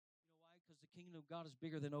kingdom of God is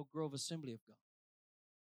bigger than Oak Grove Assembly of God.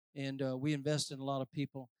 And we invest in a lot of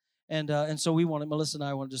people. And so Melissa and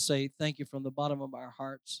I wanted to say thank you from the bottom of our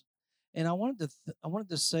hearts. And I wanted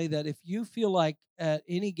to say that if you feel like at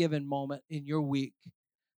any given moment in your week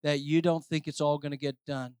that you don't think it's all going to get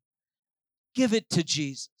done, give it to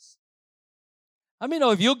Jesus. I mean,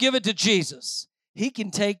 if you'll give it to Jesus, He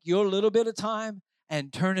can take your little bit of time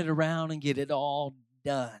and turn it around and get it all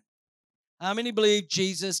done. How many believe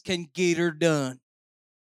Jesus can get her done?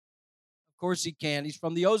 Of course He can. He's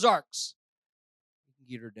from the Ozarks. He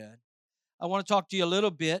can get her done. I want to talk to you a little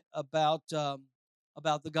bit about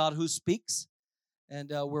the God who speaks. And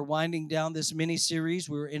we're winding down this mini-series.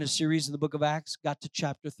 We were in a series in the book of Acts, got to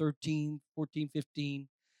chapter 13, 14, 15,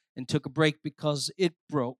 and took a break because it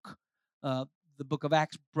broke. The book of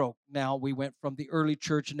Acts broke. Now we went from the early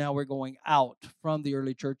church, and now we're going out from the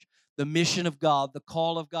early church. The mission of God, the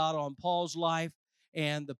call of God on Paul's life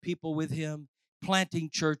and the people with him, planting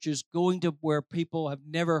churches, going to where people have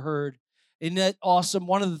never heard. Isn't that awesome?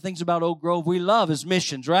 One of the things about Oak Grove we love is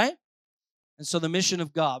missions, right? And so the mission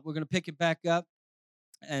of God, we're going to pick it back up.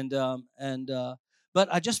 But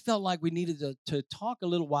I just felt like we needed to talk a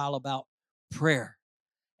little while about prayer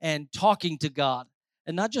and talking to God.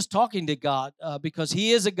 And not just talking to God, because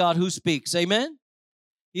He is a God who speaks. Amen?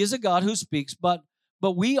 He is a God who speaks, but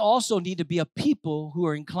we also need to be a people who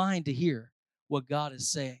are inclined to hear what God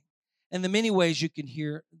is saying. And the many ways you can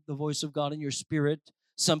hear the voice of God in your spirit.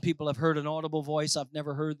 Some people have heard an audible voice. I've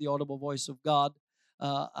never heard the audible voice of God.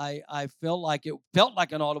 I felt like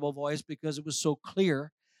an audible voice because it was so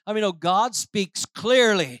clear. I mean, God speaks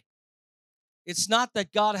clearly. It's not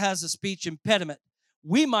that God has a speech impediment.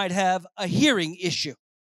 We might have a hearing issue,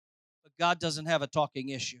 but God doesn't have a talking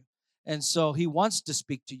issue. And so He wants to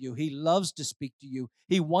speak to you. He loves to speak to you.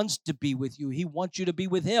 He wants to be with you. He wants you to be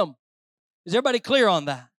with Him. Is everybody clear on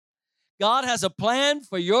that? God has a plan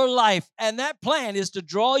for your life, and that plan is to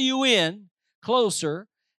draw you in closer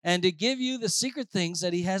and to give you the secret things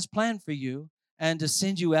that He has planned for you and to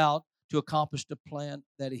send you out to accomplish the plan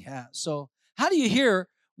that He has. So how do you hear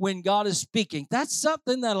when God is speaking? That's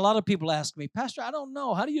something that a lot of people ask me. Pastor, I don't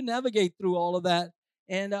know. How do you navigate through all of that?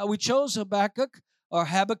 And we chose Habakkuk or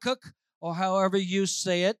however you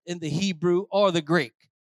say it in the Hebrew or the Greek.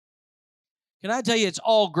 Can I tell you, it's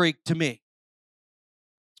all Greek to me.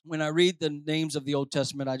 When I read the names of the Old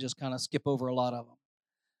Testament, I just kind of skip over a lot of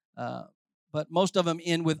them. But most of them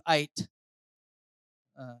end with "ite."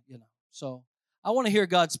 So I want to hear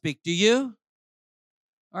God speak. Do you?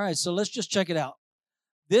 All right, so let's just check it out.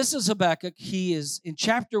 This is Habakkuk. He is in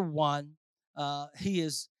chapter 1.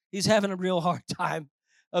 He's having a real hard time,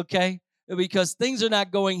 okay, because things are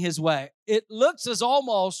not going his way. It looks as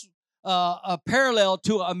almost a parallel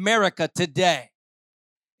to America today.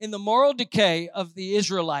 In the moral decay of the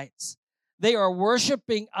Israelites, they are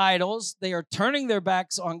worshiping idols. They are turning their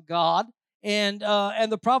backs on God, and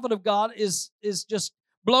the prophet of God is just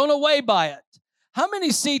blown away by it. How many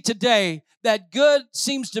see today that good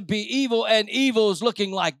seems to be evil and evil is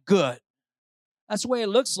looking like good? That's the way it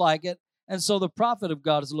looks like it. And so the prophet of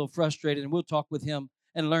God is a little frustrated, and we'll talk with him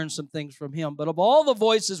and learn some things from him. But of all the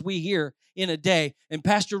voices we hear in a day, and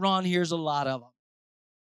Pastor Ron hears a lot of them,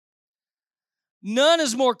 none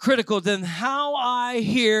is more critical than how I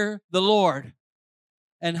hear the Lord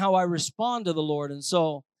and how I respond to the Lord. And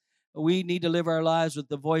so we need to live our lives with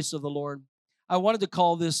the voice of the Lord. I wanted to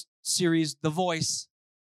call this series The Voice,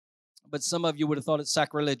 but some of you would have thought it's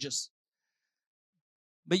sacrilegious.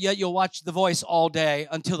 But yet you'll watch The Voice all day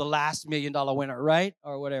until the last $1 million winner, right?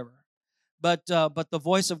 Or whatever. But the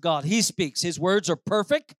voice of God, He speaks. His words are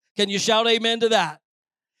perfect. Can you shout amen to that?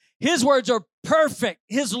 His words are perfect.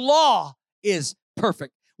 His law is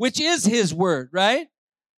perfect, which is His word, right?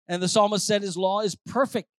 And the psalmist said His law is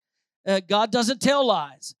perfect. God doesn't tell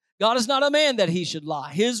lies. God is not a man that He should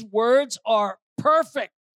lie. His words are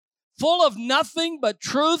perfect, full of nothing but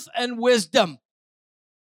truth and wisdom.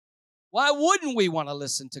 Why wouldn't we want to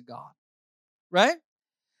listen to God, right?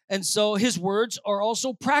 And so His words are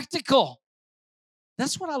also practical.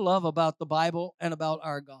 That's what I love about the Bible and about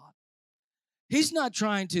our God. He's not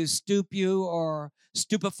trying to stoop you or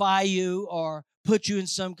stupefy you or put you in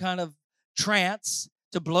some kind of trance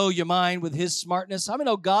to blow your mind with His smartness. I mean,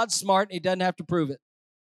 God's smart and He doesn't have to prove it.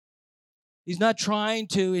 He's not trying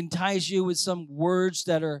to entice you with some words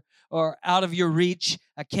that are out of your reach.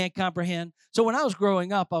 I can't comprehend. So when I was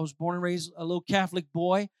growing up, I was born and raised a little Catholic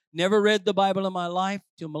boy. Never read the Bible in my life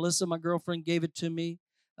till Melissa, my girlfriend, gave it to me.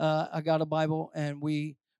 I got a Bible, and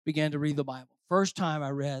we began to read the Bible. First time I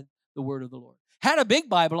read the Word of the Lord. Had a big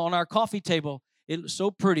Bible on our coffee table. It was so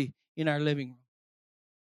pretty in our living room.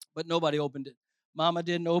 But nobody opened it. Mama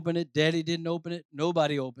didn't open it. Daddy didn't open it.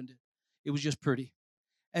 Nobody opened it. It was just pretty.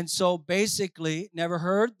 And so basically, never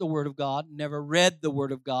heard the word of God, never read the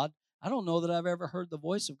word of God. I don't know that I've ever heard the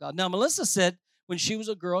voice of God. Now, Melissa said when she was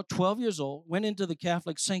a girl, 12 years old, went into the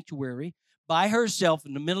Catholic sanctuary by herself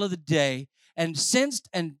in the middle of the day and sensed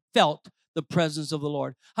and felt the presence of the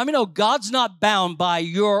Lord. How many know God's not bound by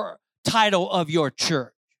your title of your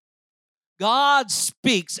church? God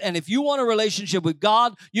speaks, and if you want a relationship with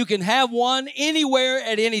God, you can have one anywhere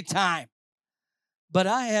at any time. But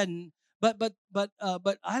I hadn't. But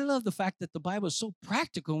I love the fact that the Bible is so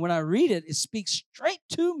practical. And when I read it, it speaks straight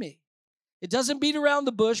to me. It doesn't beat around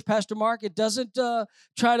the bush, Pastor Mark. It doesn't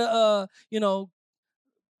try to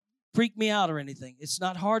freak me out or anything. It's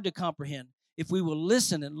not hard to comprehend if we will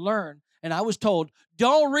listen and learn. And I was told,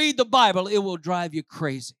 don't read the Bible; it will drive you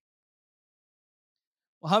crazy.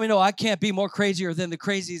 Well, how many know I can't be more crazier than the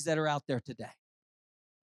crazies that are out there today?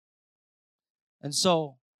 And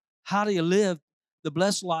so, how do you live the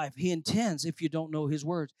blessed life He intends if you don't know His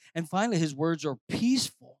words? And finally, His words are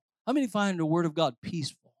peaceful. How many find the Word of God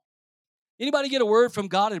peaceful? Anybody get a word from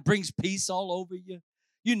God and brings peace all over you?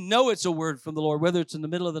 You know it's a word from the Lord, whether it's in the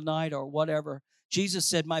middle of the night or whatever. Jesus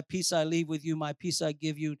said, my peace I leave with you, my peace I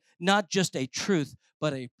give you. Not just a truth,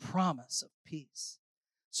 but a promise of peace.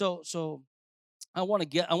 So I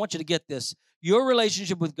want you to get this. Your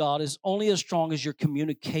relationship with God is only as strong as your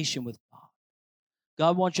communication with God.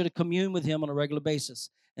 God wants you to commune with Him on a regular basis.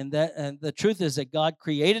 And the truth is that God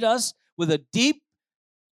created us with a deep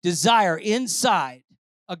desire inside,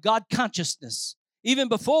 a God consciousness, even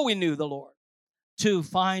before we knew the Lord, to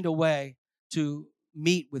find a way to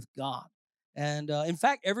meet with God. And in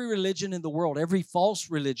fact, every religion in the world, every false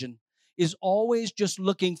religion, is always just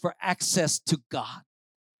looking for access to God.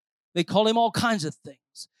 They call Him all kinds of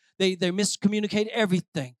things. They miscommunicate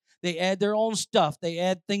everything. They add their own stuff. They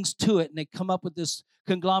add things to it, and they come up with this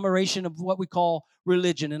conglomeration of what we call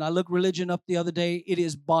religion. And I looked religion up the other day. It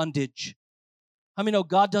is bondage. How many know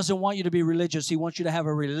God doesn't want you to be religious? He wants you to have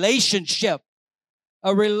a relationship.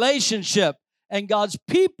 A relationship. And God's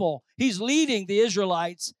people, He's leading the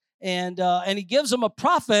Israelites, and He gives them a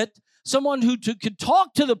prophet, someone who could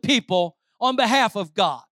talk to the people on behalf of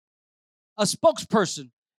God. A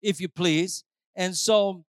spokesperson, if you please. And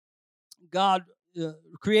so God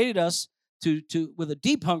created us to with a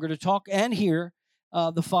deep hunger to talk and hear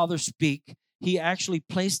the Father speak. He actually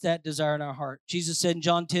placed that desire in our heart. Jesus said in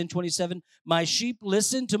John 10:27, my sheep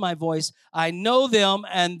listen to my voice. I know them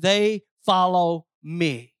and they follow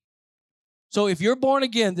me. So if you're born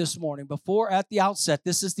again this morning, at the outset,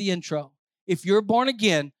 this is the intro. If you're born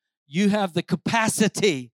again, you have the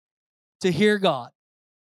capacity to hear God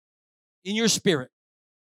in your spirit.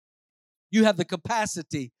 You have the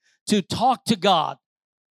capacity to talk to God,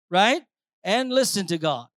 right? And listen to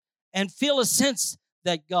God and feel a sense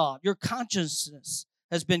that God, your consciousness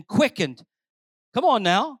has been quickened. Come on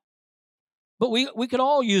now. But we could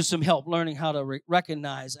all use some help learning how to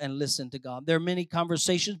recognize and listen to God. There are many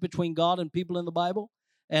conversations between God and people in the Bible,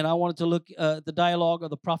 and I wanted to look at the dialogue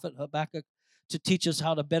of the prophet Habakkuk to teach us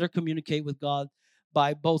how to better communicate with God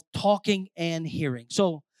by both talking and hearing.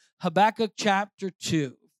 So Habakkuk chapter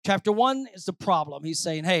 2. Chapter 1 is the problem. He's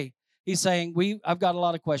saying, I've got a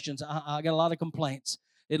lot of questions. I got a lot of complaints.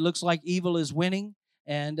 It looks like evil is winning,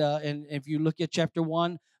 and if you look at chapter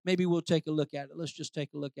 1, maybe we'll take a look at it. Let's just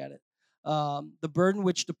take a look at it. The burden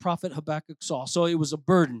which the prophet Habakkuk saw. So it was a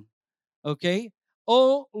burden, okay?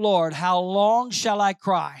 Oh, Lord, how long shall I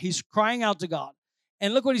cry? He's crying out to God.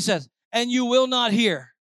 And look what he says, and you will not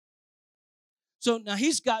hear. So now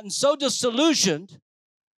he's gotten so disillusioned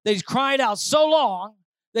that he's cried out so long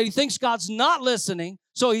that he thinks God's not listening.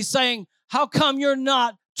 So he's saying, how come you're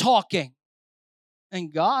not talking?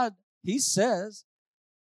 And God, He says,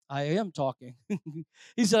 I am talking.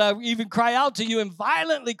 He said, I even cry out to you and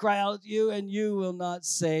violently cry out to you, and you will not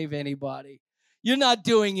save anybody. You're not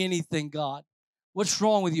doing anything, God. What's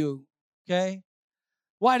wrong with you? Okay?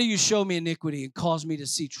 Why do you show me iniquity and cause me to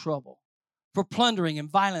see trouble? For plundering and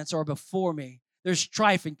violence are before me. There's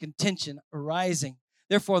strife and contention arising.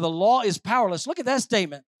 Therefore, the law is powerless. Look at that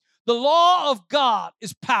statement. The law of God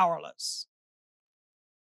is powerless.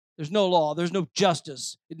 There's no law. There's no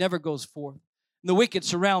justice. It never goes forth. And the wicked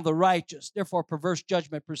surround the righteous. Therefore, perverse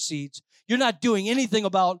judgment proceeds. You're not doing anything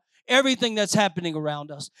about everything that's happening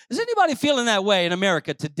around us. Is anybody feeling that way in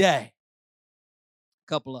America today? A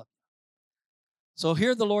couple of them. So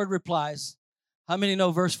here the Lord replies. How many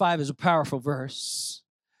know verse 5 is a powerful verse?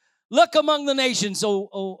 Look among the nations,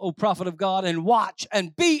 O prophet of God, and watch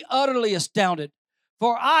and be utterly astounded,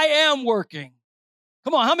 for I am working.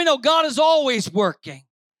 Come on, how many know God is always working?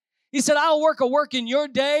 He said, I'll work a work in your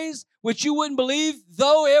days which you wouldn't believe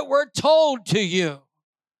though it were told to you.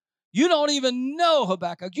 You don't even know,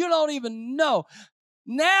 Habakkuk. You don't even know.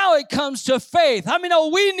 Now it comes to faith. I mean,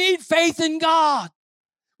 we need faith in God.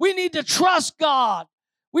 We need to trust God.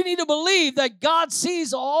 We need to believe that God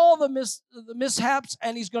sees all the mishaps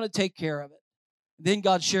and he's going to take care of it. Then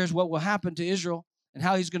God shares what will happen to Israel and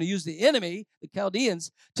how he's going to use the enemy, the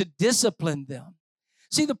Chaldeans, to discipline them.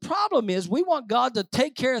 See, the problem is we want God to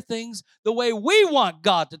take care of things the way we want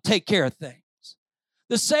God to take care of things.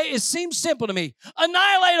 It seems simple to me.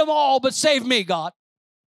 Annihilate them all, but save me, God.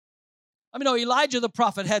 I mean, Elijah the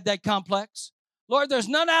prophet had that complex. Lord, there's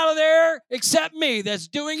none out of there except me that's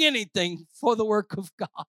doing anything for the work of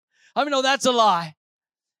God. I mean, that's a lie.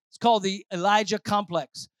 It's called the Elijah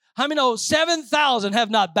complex. How many 7,000 have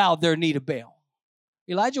not bowed their knee to Baal?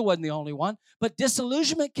 Elijah wasn't the only one, but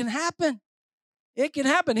disillusionment can happen. It can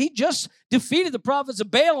happen. He just defeated the prophets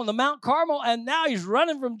of Baal on the Mount Carmel, and now he's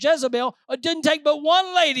running from Jezebel. It didn't take but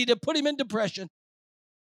one lady to put him in depression.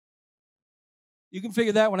 You can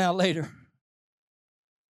figure that one out later.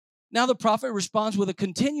 Now the prophet responds with a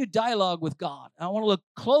continued dialogue with God. I want to look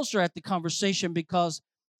closer at the conversation because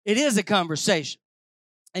it is a conversation.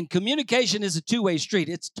 And communication is a two-way street.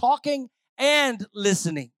 It's talking and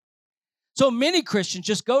listening. So many Christians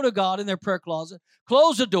just go to God in their prayer closet,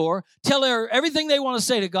 close the door, tell her everything they want to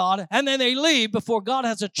say to God, and then they leave before God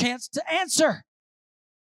has a chance to answer.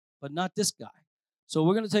 But not this guy. So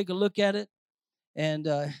we're going to take a look at it. And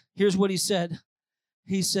here's what he said.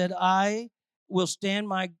 He said, I will stand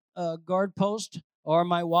my guard post or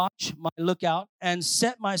my watch, my lookout, and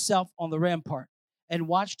set myself on the rampart and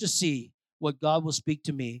watch to see what God will speak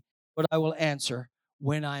to me, but I will answer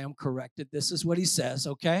when I am corrected. This is what he says,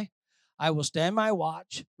 okay? I will stand my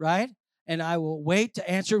watch, right? And I will wait to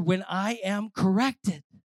answer when I am corrected.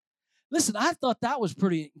 Listen, I thought that was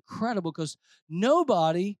pretty incredible because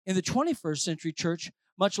nobody in the 21st century church,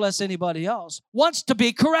 much less anybody else, wants to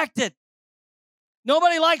be corrected.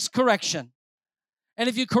 Nobody likes correction. And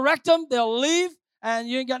if you correct them, they'll leave and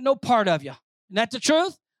you ain't got no part of you. Isn't that the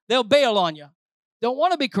truth? They'll bail on you. Don't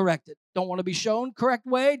want to be corrected. Don't want to be shown correct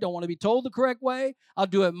way. Don't want to be told the correct way. I'll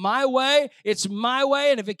do it my way. It's my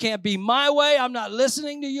way. And if it can't be my way, I'm not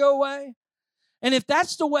listening to your way. And if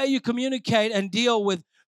that's the way you communicate and deal with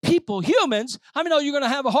people, humans, how many know you're going to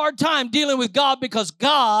have a hard time dealing with God because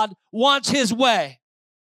God wants his way?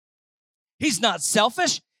 He's not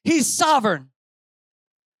selfish. He's sovereign.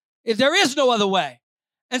 If there is no other way.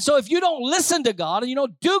 And so if you don't listen to God and you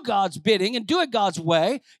don't do God's bidding and do it God's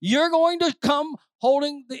way, you're going to come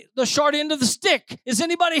holding the short end of the stick. Is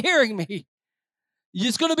anybody hearing me?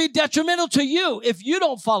 It's going to be detrimental to you if you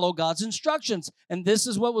don't follow God's instructions. And this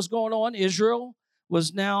is what was going on. Israel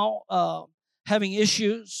was now having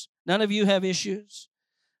issues. None of you have issues.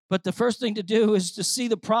 But the first thing to do is to see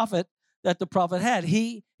the prophet that the prophet had.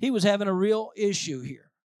 He was having a real issue here.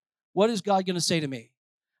 What is God going to say to me?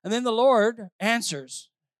 And then the Lord answers.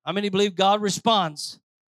 How many believe God responds?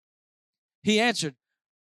 He answered,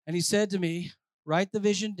 and he said to me, write the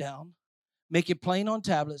vision down, make it plain on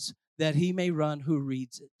tablets, that he may run who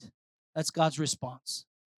reads it. That's God's response.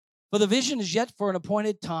 For the vision is yet for an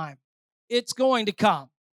appointed time. It's going to come,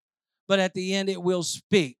 but at the end it will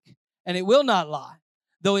speak, and it will not lie.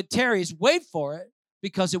 Though it tarries, wait for it,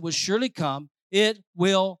 because it will surely come. It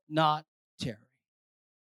will not tarry.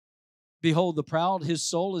 Behold, the proud, his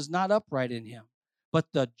soul is not upright in him, but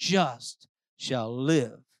the just shall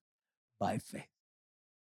live by faith.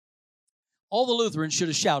 All the Lutherans should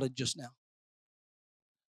have shouted just now.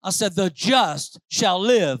 I said, the just shall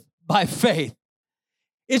live by faith.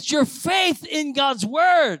 It's your faith in God's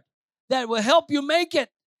word that will help you make it.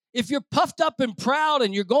 If you're puffed up and proud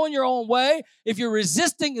and you're going your own way, if you're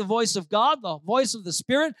resisting the voice of God, the voice of the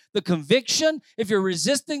Spirit, the conviction, if you're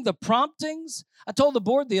resisting the promptings. I told the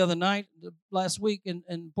board the other night, last week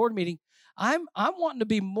in board meeting, I'm wanting to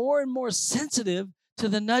be more and more sensitive to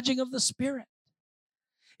the nudging of the Spirit.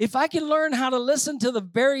 If I can learn how to listen to the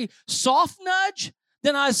very soft nudge,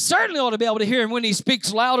 then I certainly ought to be able to hear him when he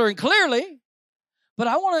speaks louder and clearly. But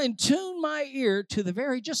I want to attune my ear to the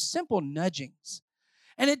very just simple nudgings.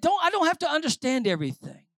 And I don't have to understand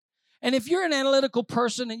everything. And if you're an analytical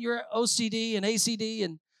person and you're OCD and ACD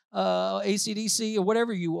and ACDC or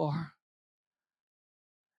whatever you are,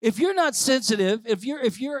 if you're not sensitive, if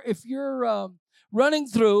you're running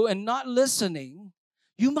through and not listening,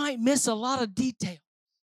 you might miss a lot of details.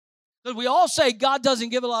 Because we all say God doesn't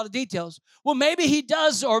give a lot of details. Well, maybe he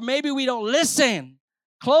does, or maybe we don't listen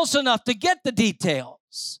close enough to get the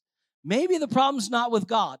details. Maybe the problem's not with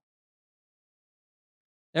God.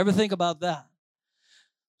 Ever think about that?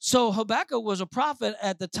 So Habakkuk was a prophet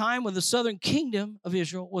at the time when the southern kingdom of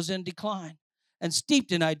Israel was in decline and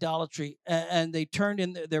steeped in idolatry, and they turned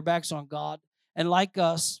in their backs on God. And like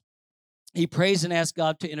us, he prays and asks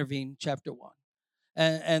God to intervene, chapter 1.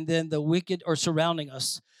 And then the wicked are surrounding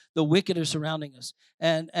us. The wicked are surrounding us,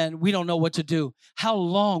 and we don't know what to do. How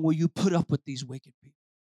long will you put up with these wicked people?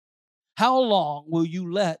 How long will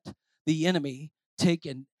you let the enemy take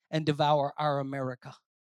and devour our America?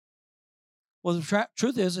 Well, the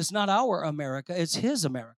truth is, it's not our America, it's his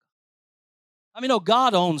America. I mean, no,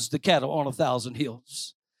 God owns the cattle on 1,000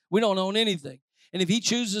 hills. We don't own anything. And if he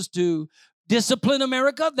chooses to discipline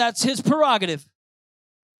America, that's his prerogative.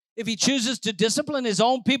 If he chooses to discipline his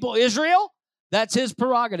own people, Israel, that's his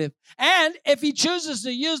prerogative. And if he chooses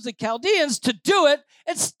to use the Chaldeans to do it,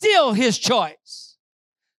 it's still his choice.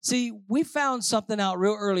 See, we found something out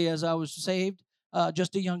real early as I was saved,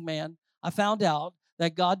 just a young man. I found out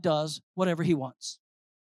that God does whatever he wants.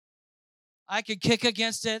 I can kick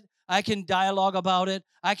against it. I can dialogue about it.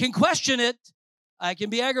 I can question it. I can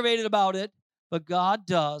be aggravated about it. But God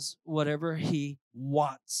does whatever he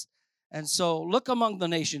wants. And so look among the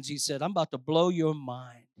nations, he said. I'm about to blow your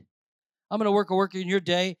mind. I'm going to work a work in your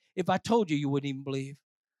day. If I told you, you wouldn't even believe.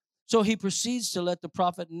 So he proceeds to let the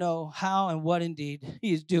prophet know how and what indeed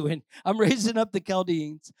he is doing. I'm raising up the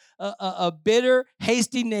Chaldeans, a bitter,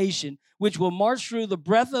 hasty nation, which will march through the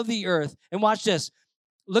breadth of the earth. And watch this.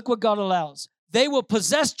 Look what God allows. They will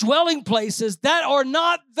possess dwelling places that are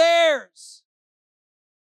not theirs.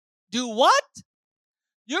 Do what?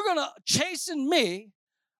 You're going to chasten me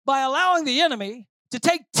by allowing the enemy to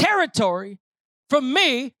take territory from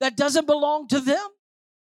me that doesn't belong to them?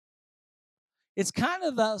 It's kind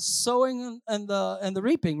of the sowing and the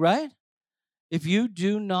reaping, right? If you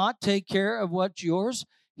do not take care of what's yours,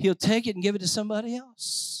 he'll take it and give it to somebody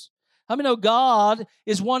else. How many know God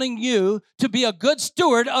is wanting you to be a good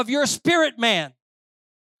steward of your spirit, man?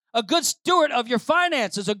 A good steward of your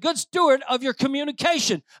finances, a good steward of your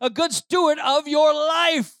communication, a good steward of your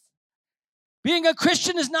life. Being a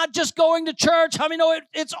Christian is not just going to church. How many know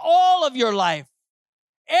it's all of your life?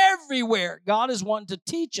 Everywhere. God is wanting to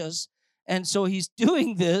teach us. And so he's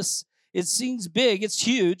doing this. It seems big. It's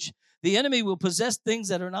huge. The enemy will possess things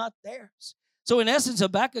that are not theirs. So in essence,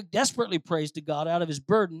 Habakkuk desperately prays to God out of his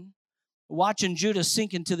burden, watching Judah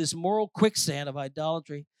sink into this moral quicksand of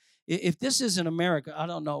idolatry. If this isn't America, I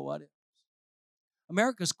don't know what is.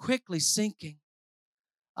 America's quickly sinking.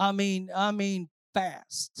 I mean,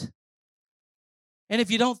 fast. And if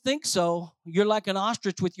you don't think so, you're like an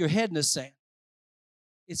ostrich with your head in the sand.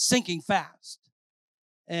 It's sinking fast.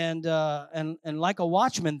 And like a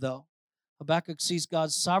watchman, though, Habakkuk sees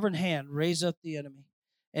God's sovereign hand raise up the enemy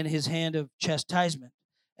and his hand of chastisement.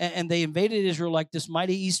 And they invaded Israel like this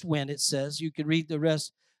mighty east wind, it says. You can read the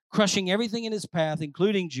rest, crushing everything in its path,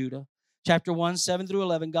 including Judah. Chapter 1, 7 through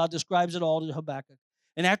 11, God describes it all to Habakkuk.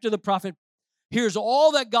 And after the prophet hears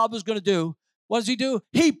all that God was going to do, what does he do?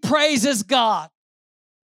 He praises God.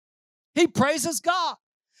 He praises God.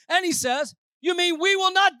 And he says, you mean we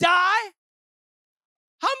will not die?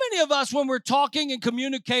 How many of us, when we're talking and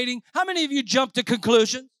communicating, how many of you jump to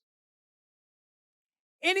conclusions?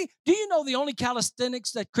 Do you know the only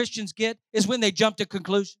calisthenics that Christians get is when they jump to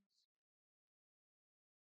conclusions?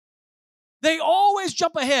 They always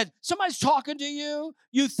jump ahead. Somebody's talking to you,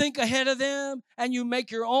 you think ahead of them, and you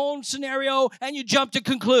make your own scenario, and you jump to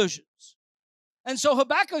conclusions. And so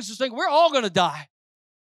Habakkuk's just thinking, we're all going to die.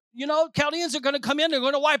 You know, Chaldeans are going to come in, they're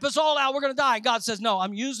going to wipe us all out, we're going to die. And God says, no,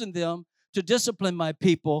 I'm using them to discipline my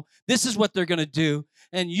people. This is what they're going to do,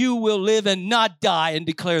 and you will live and not die and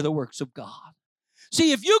declare the works of God.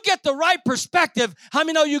 See, if you get the right perspective, how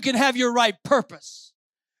many know you can have your right purpose?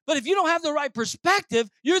 But if you don't have the right perspective,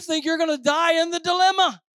 you think you're going to die in the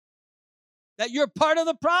dilemma, that you're part of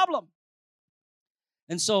the problem.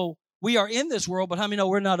 And so we are in this world, but how many know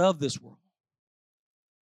we're not of this world?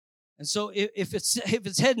 And so if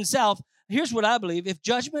it's heading south, here's what I believe. If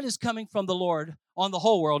judgment is coming from the Lord on the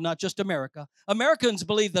whole world, not just America, Americans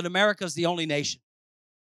believe that America is the only nation.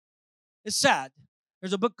 It's sad.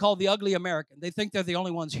 There's a book called The Ugly American. They think they're the only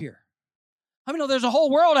ones here. I mean, there's a whole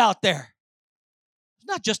world out there. It's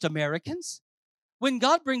not just Americans. When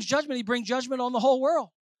God brings judgment, he brings judgment on the whole world.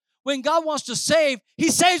 When God wants to save, he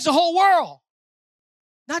saves the whole world,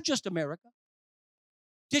 not just America.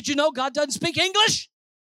 Did you know God doesn't speak English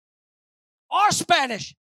or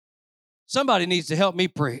Spanish? Somebody needs to help me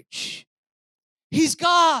preach. He's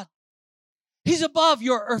God. He's above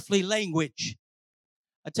your earthly language.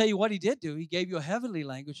 I tell you what he did do. He gave you a heavenly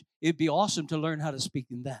language. It'd be awesome to learn how to speak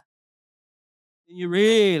in that. And you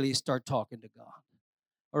really start talking to God.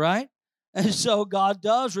 All right? And so God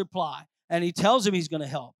does reply. And he tells him he's going to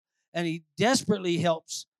help. And he desperately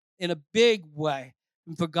helps in a big way.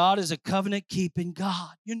 And for God is a covenant-keeping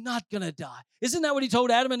God. You're not going to die. Isn't that what he told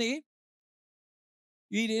Adam and Eve?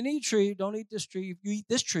 You eat any tree, don't eat this tree. If you eat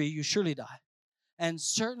this tree, you surely die. And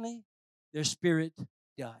certainly their spirit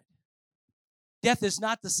died. Death is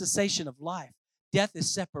not the cessation of life. Death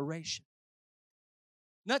is separation.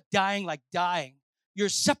 Not dying like dying. You're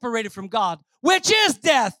separated from God, which is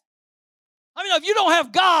death. I mean, if you don't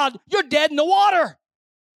have God, you're dead in the water.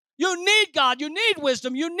 You need God. You need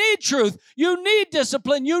wisdom. You need truth. You need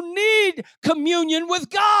discipline. You need communion with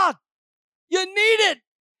God. You need it.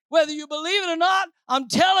 Whether you believe it or not, I'm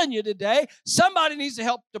telling you today, somebody needs to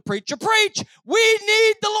help the preacher preach. We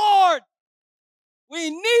need the Lord. We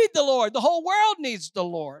need the Lord. The whole world needs the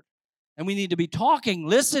Lord. And we need to be talking,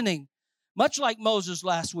 listening, much like Moses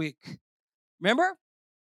last week. Remember?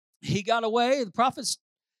 He got away. The prophets,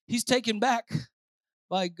 he's taken back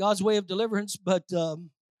by God's way of deliverance. But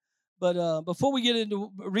before we get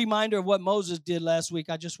into a reminder of what Moses did last week,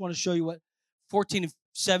 I just want to show you what 14 and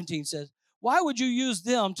 17 says. Why would you use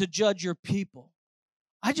them to judge your people?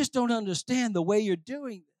 I just don't understand the way you're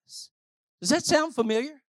doing this. Does that sound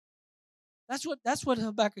familiar? That's what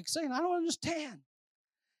Habakkuk's saying. I don't understand.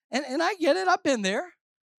 And I get it. I've been there.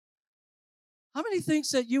 How many thinks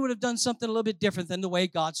that you would have done something a little bit different than the way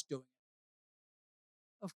God's doing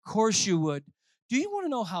it? Of course you would. Do you want to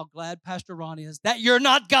know how glad Pastor Ron is that you're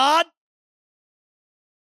not God?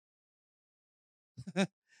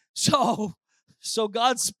 So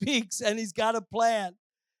God speaks, and he's got a plan.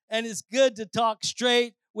 And it's good to talk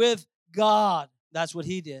straight with God. That's what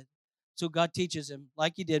he did. So God teaches him,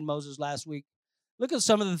 like he did Moses last week. Look at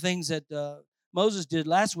some of the things that Moses did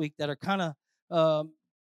last week that are kind of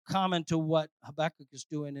common to what Habakkuk is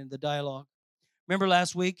doing in the dialogue. Remember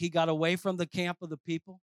last week, he got away from the camp of the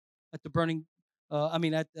people at the burning,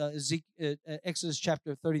 Exodus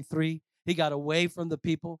chapter 33. He got away from the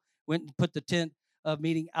people, went and put the tent of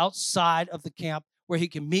meeting outside of the camp where he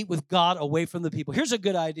can meet with God away from the people. Here's a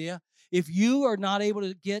good idea. If you are not able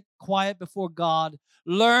to get quiet before God,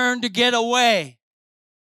 learn to get away.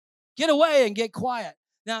 Get away and get quiet.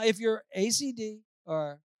 Now, if you're ACD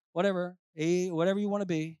or whatever you want to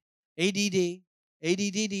be, ADD,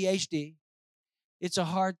 ADDHD, it's a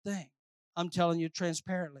hard thing. I'm telling you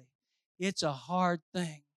transparently. It's a hard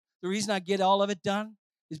thing. The reason I get all of it done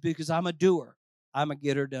is because I'm a doer. I'm a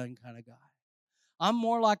get her done kind of guy. I'm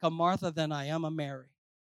more like a Martha than I am a Mary.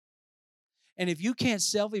 And if you can't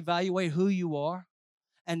self-evaluate who you are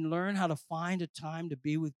and learn how to find a time to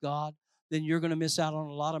be with God, then you're going to miss out on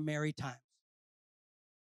a lot of Mary times.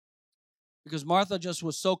 Because Martha just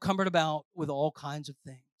was so cumbered about with all kinds of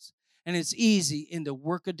things. And it's easy in the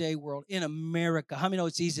workaday world, in America. How many know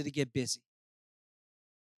it's easy to get busy?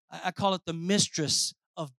 I call it the mistress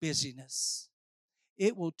of busyness.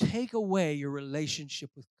 It will take away your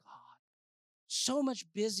relationship with God. So much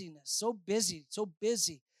busyness, so busy.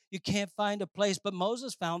 You can't find a place. But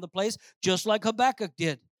Moses found the place just like Habakkuk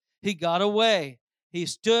did. He got away. He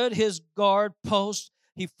stood his guard post.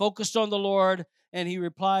 He focused on the Lord, and he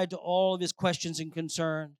replied to all of his questions and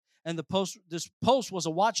concerns. And this post was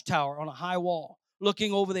a watchtower on a high wall,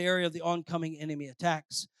 looking over the area of the oncoming enemy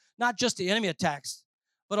attacks. Not just the enemy attacks,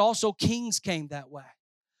 but also kings came that way.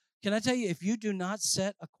 Can I tell you, if you do not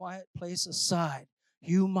set a quiet place aside,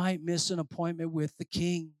 you might miss an appointment with the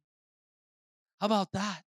king. How about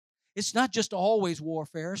that? It's not just always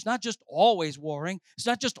warfare. It's not just always warring. It's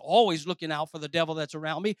not just always looking out for the devil that's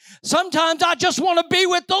around me. Sometimes I just want to be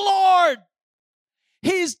with the Lord.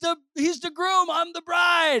 He's the groom. I'm the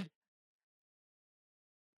bride.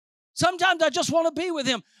 Sometimes I just want to be with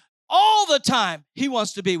him. All the time, he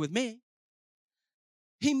wants to be with me.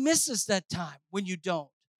 He misses that time when you don't.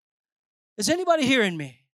 Is anybody hearing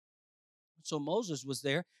me? So Moses was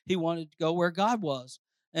there. He wanted to go where God was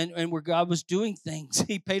and where God was doing things.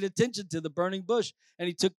 He paid attention to the burning bush, and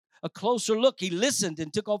he took a closer look. He listened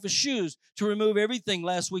and took off his shoes to remove everything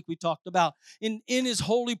last week we talked about. In his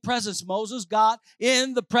holy presence, Moses got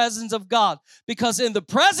in the presence of God, because in the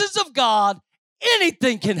presence of God,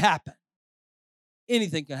 anything can happen.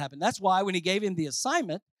 Anything can happen. That's why when he gave him the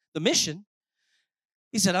assignment, the mission,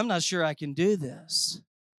 he said, I'm not sure I can do this.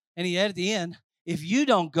 And he added at the end, if you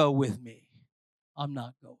don't go with me, I'm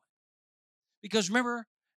not going. Because remember,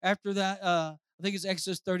 after that, I think it's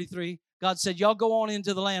Exodus 33, God said, y'all go on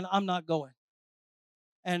into the land, I'm not going.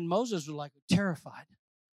 And Moses was like terrified.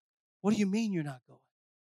 What do you mean you're not going?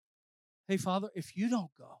 Hey, Father, if you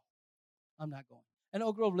don't go, I'm not going. And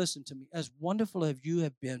Oak Grove, listen to me. As wonderful as you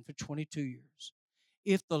have been for 22 years,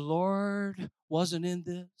 if the Lord wasn't in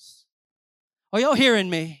this, are y'all hearing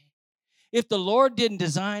me? If the Lord didn't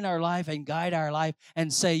design our life and guide our life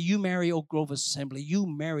and say, you marry Oak Grove Assembly, you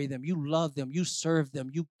marry them, you love them, you serve them,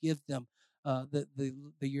 you give them the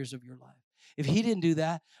years of your life. If he didn't do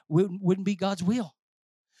that, it wouldn't be God's will.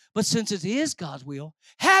 But since it is God's will,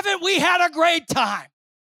 haven't we had a great time?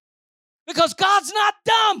 Because God's not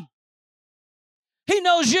dumb. He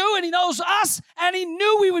knows you and he knows us, and he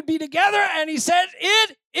knew we would be together, and he said,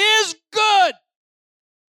 it is good.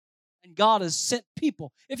 And God has sent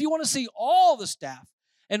people. If you want to see all the staff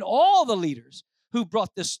and all the leaders who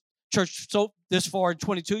brought this church so this far in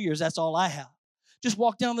 22 years, that's all I have. Just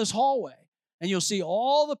walk down this hallway, and you'll see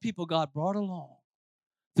all the people God brought along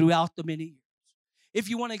throughout the many years. If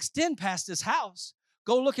you want to extend past this house,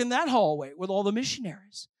 go look in that hallway with all the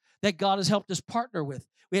missionaries that God has helped us partner with.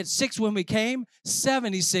 We had 6 when we came,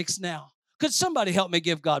 76 now. Could somebody help me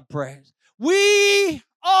give God praise? We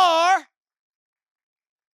are,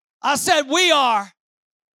 I said we are,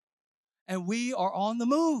 and we are on the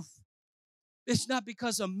move. It's not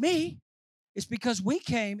because of me. It's because we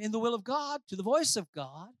came in the will of God, to the voice of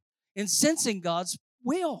God, in sensing God's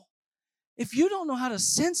will. If you don't know how to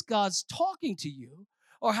sense God's talking to you,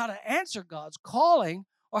 or how to answer God's calling,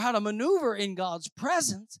 or how to maneuver in God's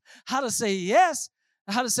presence, how to say yes,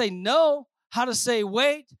 how to say no, how to say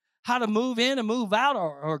wait, how to move in and move out,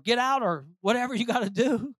 or get out, or whatever you got to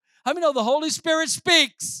do. How many know the Holy Spirit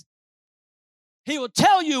speaks? He will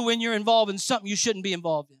tell you when you're involved in something you shouldn't be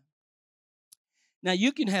involved in. Now,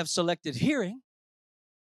 you can have selective hearing.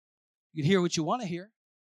 You can hear what you want to hear.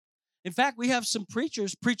 In fact, we have some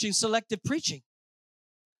preachers preaching selective preaching,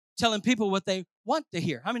 telling people what they want to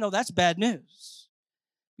hear. How many know that's bad news?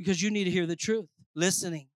 Because you need to hear the truth,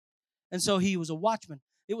 listening. And so he was a watchman.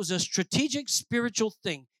 It was a strategic spiritual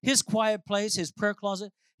thing. His quiet place, his prayer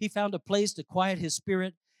closet, he found a place to quiet his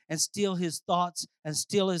spirit and still his thoughts and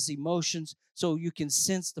still his emotions so you can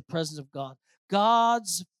sense the presence of God.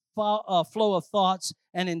 God's flow of thoughts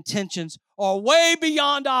and intentions are way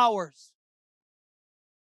beyond ours.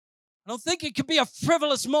 I don't think it could be a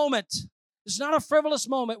frivolous moment. It's not a frivolous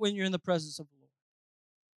moment when you're in the presence of the Lord.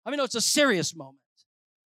 I mean, no, it's a serious moment.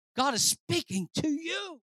 God is speaking to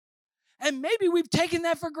you. And maybe we've taken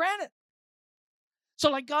that for granted.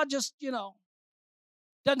 So like God just,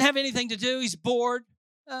 doesn't have anything to do. He's bored.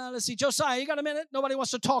 Let's see, Josiah, you got a minute? Nobody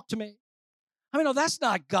wants to talk to me. I mean, no, that's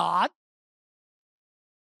not God.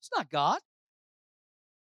 It's not God.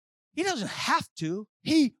 He doesn't have to.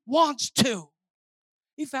 He wants to.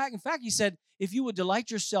 In fact, he said, if you would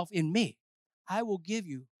delight yourself in me, I will give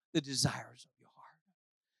you the desires of your heart.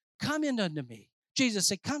 Come in unto me. Jesus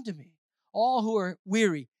said, come to me, all who are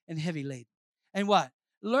weary and heavy laden. And what?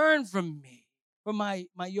 Learn from me. For my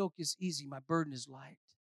yoke is easy, my burden is light.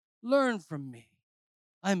 Learn from me.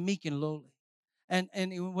 I'm meek and lowly. And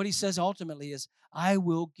what he says ultimately is, I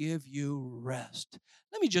will give you rest.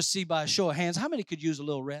 Let me just see by a show of hands, how many could use a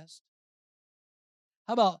little rest?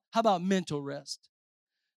 How about mental rest?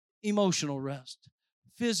 Emotional rest?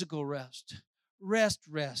 Physical rest?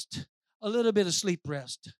 Rest. A little bit of sleep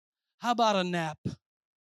rest. How about a nap?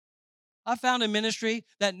 I found in ministry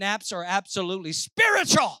that naps are absolutely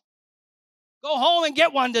spiritual. Go home and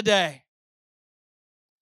get one today.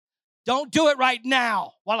 Don't do it right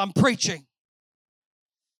now while I'm preaching.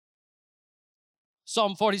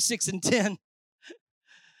 Psalm 46 and 10.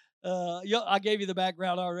 I gave you the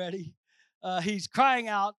background already. He's crying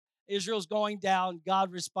out. Israel's going down.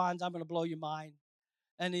 God responds, I'm going to blow your mind.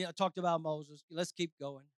 And I talked about Moses. Let's keep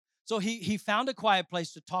going. So he found a quiet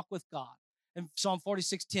place to talk with God. In Psalm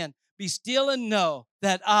 46:10, be still and know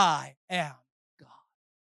that I am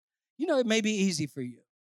God. It may be easy for you.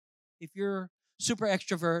 If you're super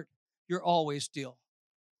extrovert, you're always still.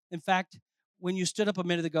 In fact, when you stood up a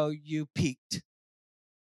minute ago, you peaked.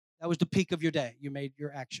 That was the peak of your day. You made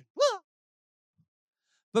your action.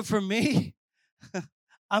 But for me,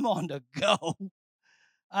 I'm on the go.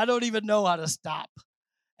 I don't even know how to stop.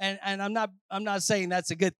 And I'm not saying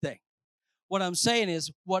that's a good thing. What I'm saying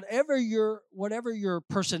is, whatever your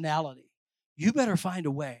personality, you better find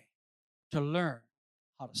a way to learn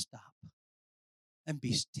how to stop and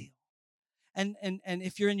be still. And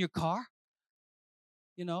if you're in your car,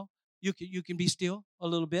 you can be still a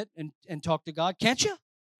little bit and talk to God, can't you?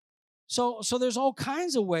 So there's all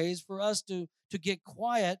kinds of ways for us to get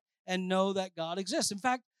quiet and know that God exists. In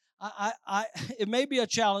fact, I it may be a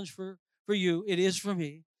challenge for you. It is for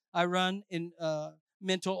me. I run in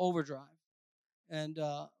mental overdrive. And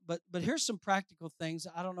but here's some practical things.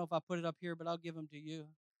 I don't know if I put it up here, but I'll give them to you.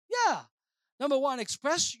 Yeah. Number one,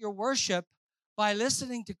 express your worship by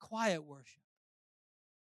listening to quiet worship.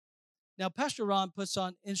 Now, Pastor Ron puts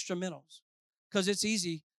on instrumentals because it's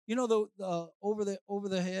easy. You know the over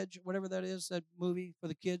the hedge, whatever that is, that movie for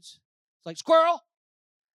the kids. It's like squirrel.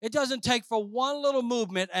 It doesn't take for one little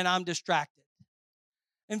movement, and I'm distracted.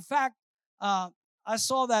 In fact, I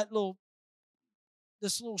saw this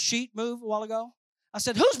little sheet move a while ago. I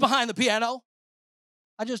said, "Who's behind the piano?"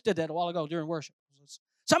 I just did that a while ago during worship.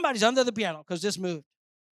 Somebody's under the piano because this moved.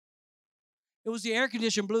 It was the air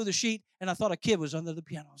conditioner blew the sheet, and I thought a kid was under the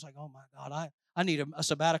piano. I was like, "Oh my God, I need a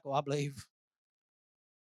sabbatical, I believe."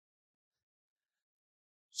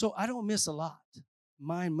 So I don't miss a lot.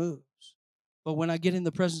 Mine moves. But when I get in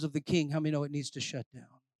the presence of the King, how many know it needs to shut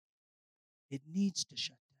down? It needs to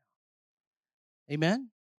shut down. Amen?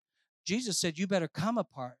 Jesus said, you better come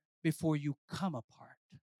apart before you come apart.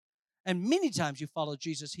 And many times you follow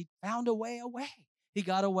Jesus, he found a way away. He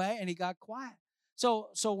got away and he got quiet. So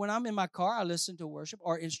when I'm in my car, I listen to worship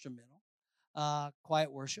or instrumental,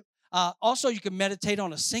 quiet worship. Also, you can meditate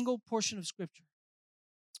on a single portion of Scripture.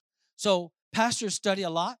 So pastors study a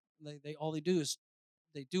lot. All they do is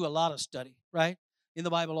they do a lot of study, right, in the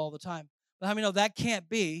Bible all the time. But how many know that can't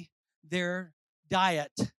be their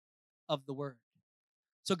diet of the Word?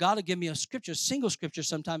 So God will give me a scripture, single scripture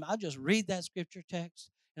sometime. I'll just read that scripture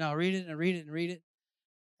text, and I'll read it and read it and read it.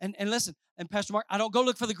 And listen, and Pastor Mark, I don't go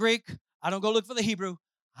look for the Greek. I don't go look for the Hebrew.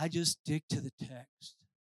 I just stick to the text.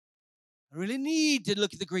 I really need to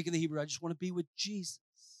look at the Greek and the Hebrew. I just want to be with Jesus.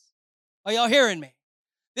 Are y'all hearing me?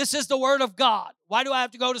 This is the Word of God. Why do I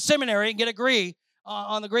have to go to seminary and get a degree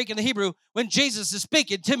on the Greek and the Hebrew when Jesus is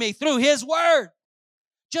speaking to me through His Word?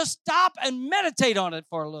 Just stop and meditate on it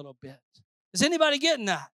for a little bit. Is anybody getting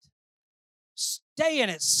that? Stay in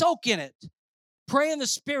it. Soak in it. Pray in the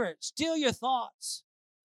Spirit. Steal your thoughts.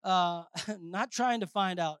 Not trying to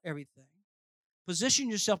find out everything. Position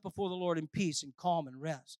yourself before the Lord in peace and calm and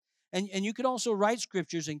rest. And you could also write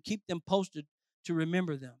scriptures and keep them posted to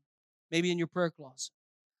remember them, maybe in your prayer closet.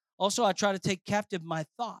 Also, I try to take captive my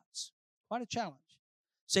thoughts. Quite a challenge.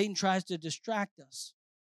 Satan tries to distract us.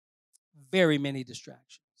 Very many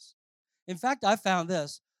distractions. In fact, I found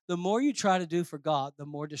this. The more you try to do for God, the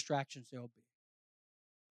more distractions there will be.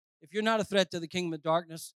 If you're not a threat to the kingdom of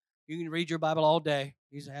darkness, you can read your Bible all day.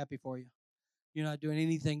 He's happy for you. You're not doing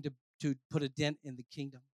anything to put a dent in the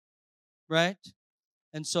kingdom, right?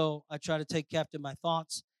 And so I try to take captive my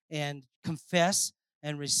thoughts and confess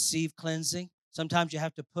and receive cleansing. Sometimes you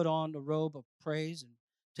have to put on the robe of praise and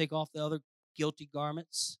take off the other guilty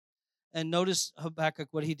garments. And notice Habakkuk,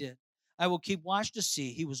 what he did. I will keep watch to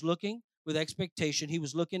see. He was looking with expectation. He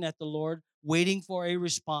was looking at the Lord, waiting for a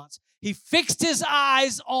response. He fixed his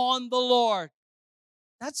eyes on the Lord.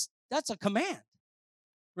 That's a command,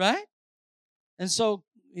 right? And so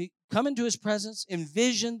come into His presence,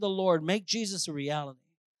 envision the Lord, make Jesus a reality.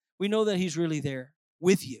 We know that He's really there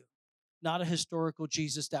with you, not a historical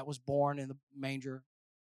Jesus that was born in the manger.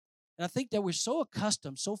 And I think that we're so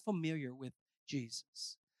accustomed, so familiar with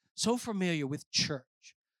Jesus, so familiar with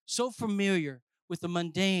church, so familiar with the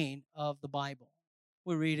mundane of the Bible.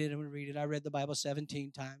 We read it and we read it. I read the Bible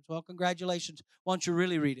 17 times. Well, congratulations. Why don't you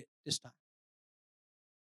really read it this time?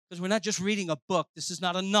 Because we're not just reading a book. This is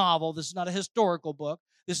not a novel. This is not a historical book.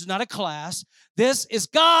 This is not a class. This is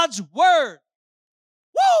God's Word.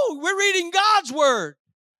 Woo! We're reading God's Word.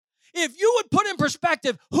 If you would put in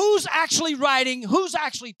perspective who's actually writing, who's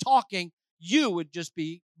actually talking, you would just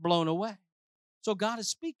be blown away. So God is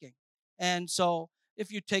speaking. And so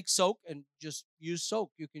if you take soak and just use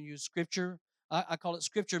soak, you can use scripture. I call it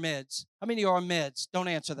scripture meds. How many are on meds? Don't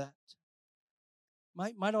answer that.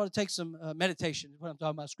 Might ought to take some meditation, what I'm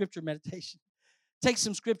talking about, scripture meditation. Take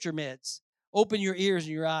some scripture meds. Open your ears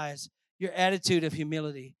and your eyes, your attitude of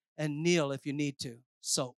humility, and kneel if you need to.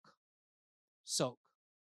 Soak. Soak.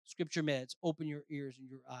 Scripture meds. Open your ears and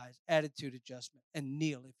your eyes. Attitude adjustment, and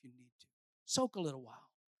kneel if you need to. Soak a little while.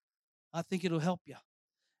 I think it'll help you.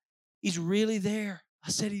 He's really there.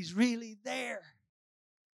 I said He's really there.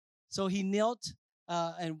 So he knelt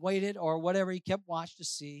and waited, or whatever. He kept watch to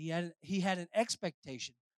see. He had an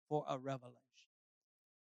expectation for a revelation.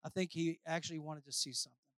 I think he actually wanted to see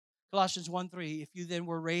something. Colossians 1:3, if you then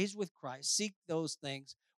were raised with Christ, seek those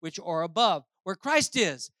things which are above, where Christ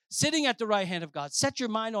is, sitting at the right hand of God. Set your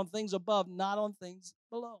mind on things above, not on things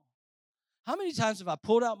below. How many times have I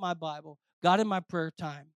pulled out my Bible, got in my prayer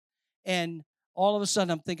time, and all of a sudden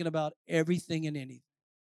I'm thinking about everything and anything?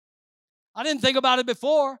 I didn't think about it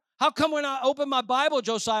before. How come when I open my Bible,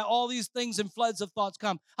 Josiah, all these things and floods of thoughts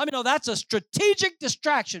come? I mean, no, that's a strategic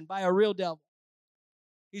distraction by a real devil.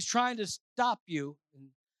 He's trying to stop you and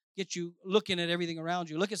get you looking at everything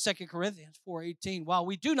around you. Look at 2 Corinthians 4:18. While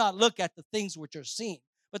we do not look at the things which are seen,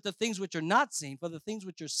 but the things which are not seen, for the things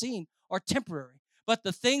which are seen are temporary. But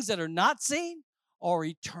the things that are not seen or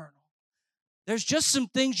eternal. There's just some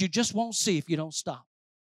things you just won't see if you don't stop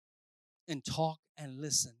and talk and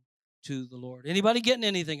listen to the Lord. Anybody getting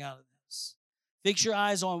anything out of this? Fix your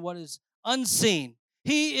eyes on what is unseen.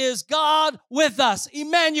 He is God with us,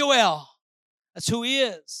 Emmanuel. That's who he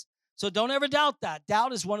is. So don't ever doubt that.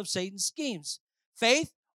 Doubt is one of Satan's schemes.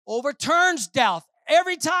 Faith overturns doubt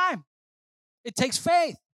every time. It takes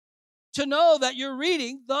faith to know that you're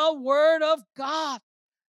reading the Word of God,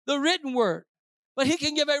 the written Word. But he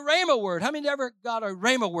can give a rhema word. How many ever got a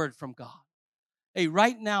rhema word from God? A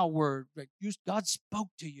right now word that God spoke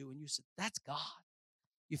to you and you said, that's God.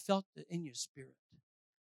 You felt it in your spirit.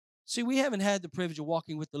 See, we haven't had the privilege of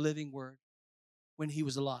walking with the living Word when he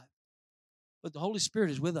was alive. But the Holy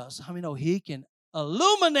Spirit is with us. How many know he can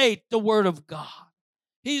illuminate the Word of God?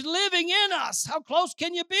 He's living in us. How close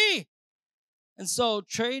can you be? And so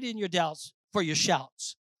trade in your doubts for your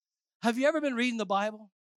shouts. Have you ever been reading the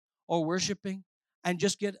Bible or worshiping and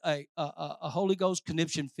just get a Holy Ghost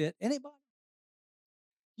conniption fit? Anybody?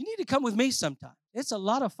 You need to come with me sometime. It's a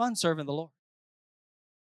lot of fun serving the Lord.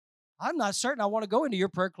 I'm not certain I want to go into your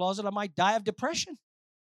prayer closet. I might die of depression.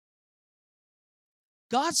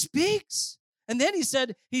 God speaks. And then he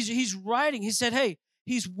said, he's writing. He said, hey,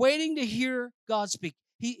 he's waiting to hear God speak.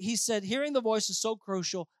 He said, hearing the voice is so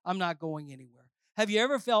crucial, I'm not going anywhere. Have you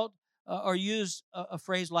ever felt or used a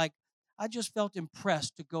phrase like, I just felt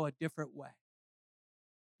impressed to go a different way?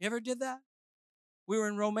 You ever did that? We were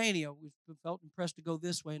in Romania. We felt impressed to go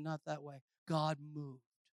this way and not that way. God moved.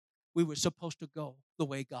 We were supposed to go the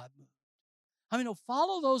way God moved. I mean,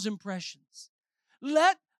 follow those impressions.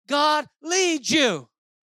 Let God lead you.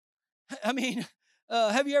 I mean,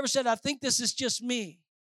 have you ever said, I think this is just me?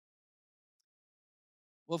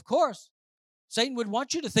 Well, of course, Satan would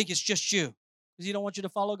want you to think it's just you because he don't want you to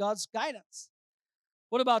follow God's guidance.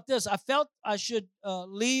 What about this? I felt I should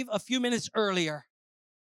leave a few minutes earlier.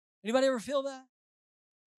 Anybody ever feel that?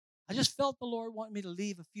 I just felt the Lord wanted me to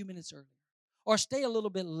leave a few minutes earlier or stay a little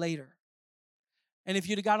bit later. And if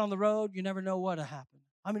you'd have got on the road, you never know what would happen.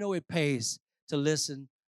 I know it pays to listen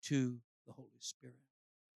to the Holy Spirit.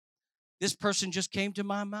 This person just came to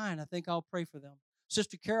my mind. I think I'll pray for them.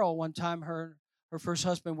 Sister Carol, one time, her first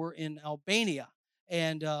husband were in Albania,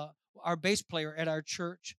 and our bass player at our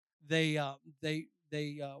church, they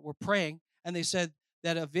were praying, and they said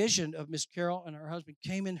that a vision of Miss Carol and her husband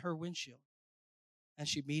came in her windshield, and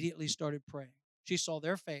she immediately started praying. She saw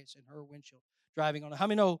their face in her windshield driving on it. How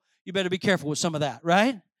many know you better be careful with some of that,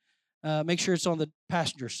 right? Make sure it's on the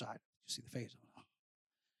passenger side. You see the face on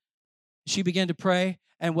it. She began to pray,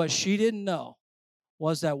 and what she didn't know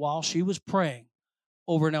was that while she was praying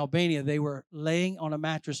over in Albania, they were laying on a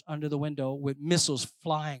mattress under the window with missiles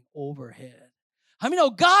flying overhead. How many know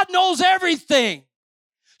God knows everything?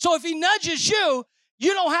 So if he nudges you,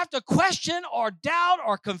 you don't have to question or doubt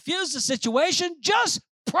or confuse the situation. Just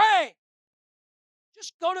pray.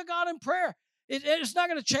 Just go to God in prayer. It's not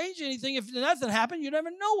going to change anything. If nothing happened, you never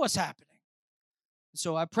know what's happening.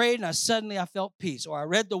 So I prayed, and suddenly I felt peace. Or I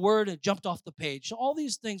read the word, and it jumped off the page. So all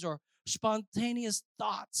these things are spontaneous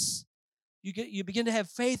thoughts. You begin to have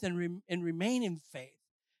faith and remain in faith.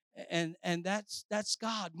 And that's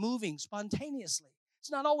God moving spontaneously. It's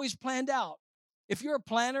not always planned out. If you're a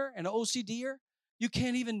planner and an OCDer, you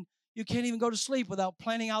can't even go to sleep without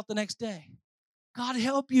planning out the next day. God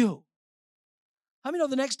help you. How many know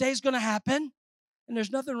the next day is going to happen? And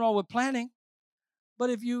there's nothing wrong with planning.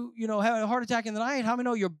 But if you have a heart attack in the night, how many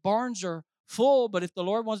know your barns are full? But if the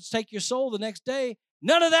Lord wants to take your soul the next day,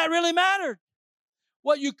 none of that really mattered.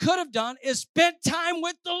 What you could have done is spent time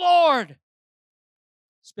with the Lord.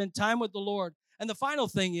 Spend time with the Lord. And the final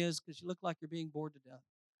thing is, because you look like you're being bored to death,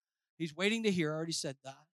 he's waiting to hear. I already said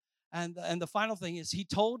that. And the final thing is, he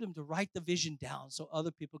told him to write the vision down so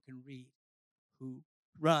other people can read, who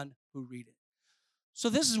read it. So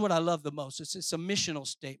this is what I love the most. It's a missional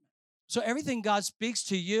statement. So everything God speaks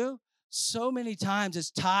to you, so many times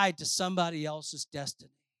it's tied to somebody else's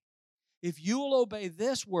destiny. If you will obey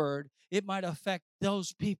this word, it might affect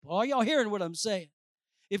those people. Are y'all hearing what I'm saying?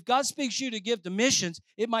 If God speaks you to give to missions,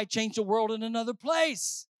 it might change the world in another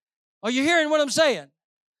place. Are you hearing what I'm saying?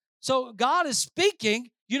 So God is speaking.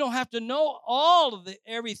 You don't have to know all of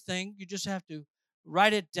everything. You just have to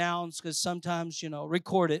write it down, because sometimes,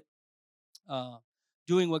 record it.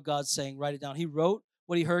 Doing what God's saying, write it down. He wrote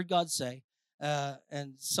what he heard God say,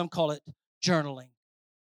 and some call it journaling.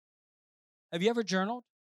 Have you ever journaled?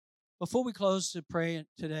 Before we close to pray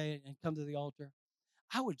today and come to the altar,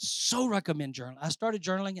 I would so recommend journaling. I started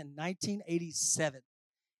journaling in 1987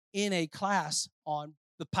 in a class on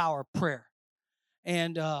the power of prayer.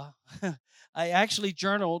 And I actually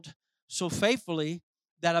journaled so faithfully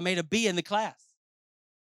that I made a B in the class.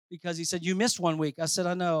 because he said, you missed 1 week. I said,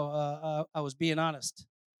 I know. I was being honest.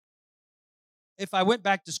 If I went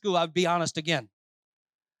back to school, I'd be honest again.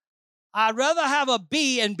 I'd rather have a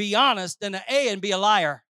B and be honest than an A and be a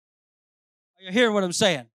liar. Are you hearing what I'm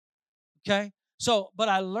saying? Okay? So, but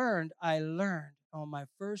I learned on my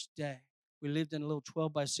first day. We lived in a little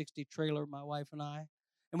 12 by 60 trailer, my wife and I.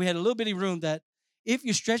 And we had a little bitty room that if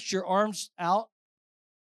you stretched your arms out,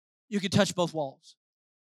 you could touch both walls.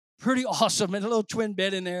 Pretty awesome. And a little twin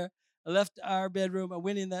bed in there. I left our bedroom. I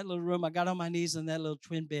went in that little room. I got on my knees in that little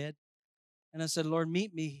twin bed. And I said, Lord,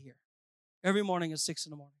 meet me here. Every morning at 6 in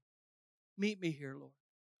the morning. Meet me here, Lord.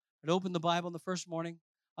 I'd opened the Bible in the first morning.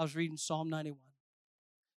 I was reading Psalm 91.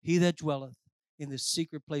 He that dwelleth in the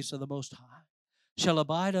secret place of the Most High shall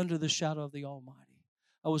abide under the shadow of the Almighty.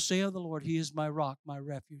 I will say of the Lord, He is my rock, my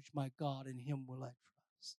refuge, my God, in Him will I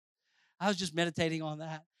trust. I was just meditating on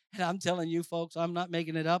that. And I'm telling you, folks, I'm not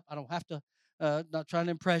making it up. I don't have to, not trying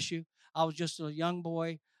to impress you. I was just a young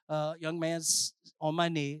boy, young man on my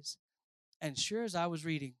knees. And sure as I was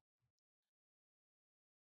reading,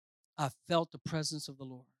 I felt the presence of the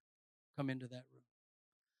Lord come into that room.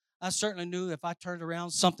 I certainly knew if I turned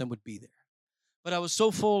around, something would be there. But I was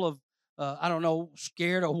so full of, I don't know,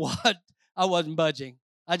 scared or what, I wasn't budging.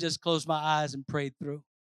 I just closed my eyes and prayed through.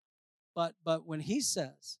 But when He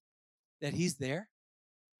says that He's there,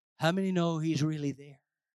 how many know He's really there?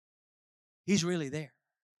 He's really there.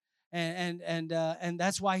 And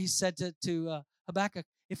that's why He said to Habakkuk,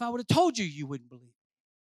 if I would have told you, you wouldn't believe.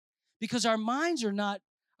 Because our minds are not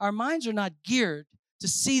geared to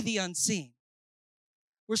see the unseen.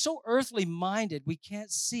 We're so earthly minded, we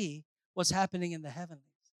can't see what's happening in the heavenlies.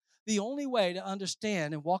 The only way to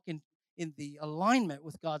understand and walk in the alignment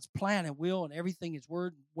with God's plan and will and everything, His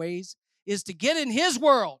word and ways, is to get in His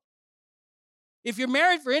world. If you're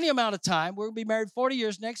married for any amount of time, we're going to be married 40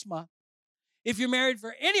 years next month. If you're married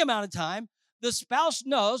for any amount of time, the spouse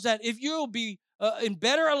knows that if you'll be in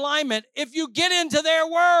better alignment, if you get into their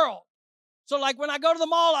world. So like when I go to the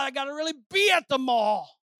mall, I got to really be at the mall.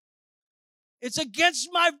 It's against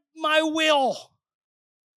my will.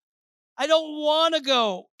 I don't want to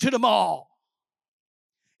go to the mall.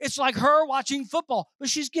 It's like her watching football, but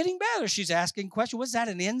she's getting better. She's asking questions. Was that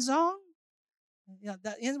an end zone? Yeah,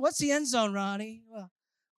 what's the end zone, Ronnie? Well,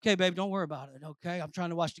 okay, babe, don't worry about it, okay? I'm trying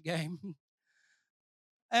to watch the game.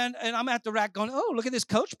 And I'm at the rack going, oh, look at this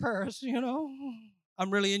Coach purse,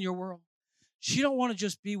 I'm really in your world. She don't want to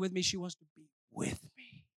just be with me. She wants to be with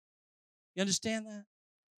me. You understand that?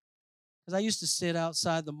 Because I used to sit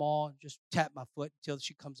outside the mall and just tap my foot until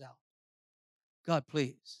she comes out. God,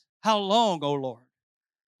 please. How long, oh Lord?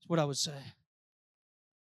 That's what I would say.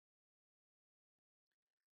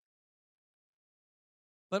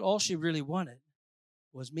 But all she really wanted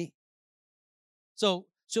was me. So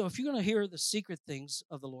if you're going to hear the secret things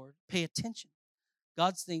of the Lord, pay attention.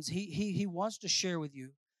 God's things, He wants to share with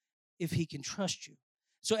you if He can trust you.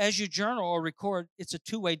 So as you journal or record, it's a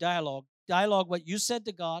two-way dialogue. Dialogue what you said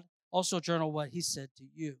to God, also journal what He said to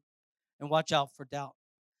you. And watch out for doubt.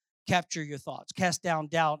 Capture your thoughts. Cast down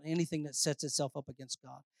doubt and anything that sets itself up against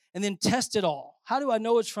God. And then test it all. How do I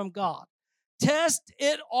know it's from God? Test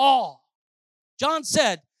it all. John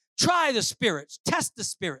said, try the spirits. Test the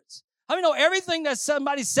spirits. How many know everything that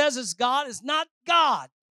somebody says is God is not God?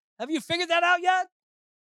 Have you figured that out yet?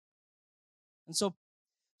 And so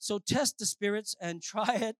test the spirits and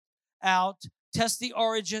try it out. Test the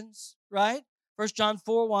origins, right? 1 John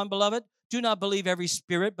 4:1, beloved, do not believe every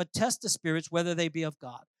spirit, but test the spirits whether they be of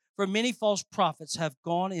God. For many false prophets have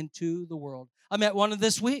gone into the world. I met one of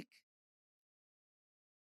this week.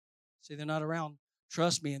 See, they're not around.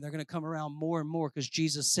 Trust me, and they're going to come around more and more because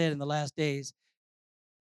Jesus said in the last days,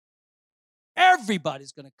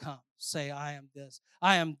 everybody's going to come, say, I am this,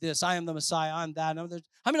 I am this, I am the Messiah, I am that.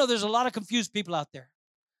 How many know there's a lot of confused people out there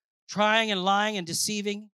trying and lying and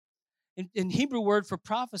deceiving? In Hebrew word for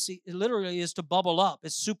prophecy, it literally is to bubble up.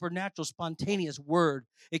 It's supernatural, spontaneous word.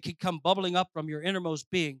 It can come bubbling up from your innermost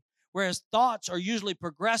being. Whereas thoughts are usually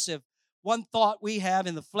progressive. One thought we have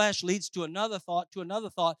in the flesh leads to another thought, to another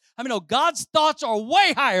thought. I mean, God's thoughts are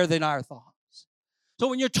way higher than our thoughts. So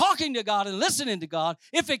when you're talking to God and listening to God,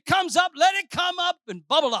 if it comes up, let it come up and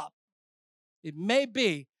bubble up. It may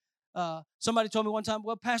be. Somebody told me one time,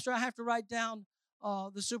 well, Pastor, I have to write down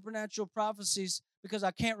the supernatural prophecies because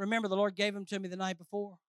I can't remember. The Lord gave them to me the night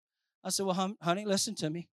before. I said, well, honey, listen to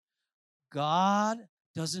me. God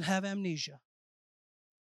doesn't have amnesia.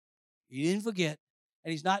 He didn't forget,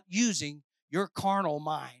 and He's not using your carnal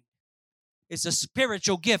mind. It's a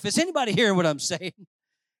spiritual gift. Is anybody hearing what I'm saying?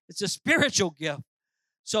 It's a spiritual gift.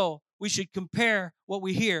 So we should compare what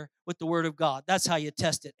we hear with with the Word of God. That's how you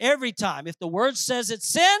test it. Every time. If the Word says it's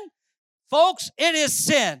sin, folks, it is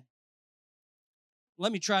sin.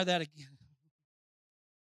 Let me try that again.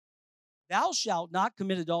 Thou shalt not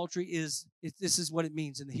commit adultery this is what it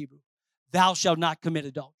means in the Hebrew. Thou shalt not commit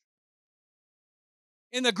adultery.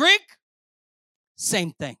 In the Greek,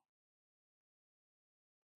 same thing.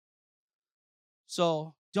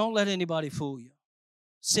 So don't let anybody fool you.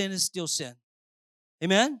 Sin is still sin.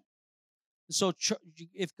 Amen? So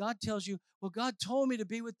if God tells you, well, God told me to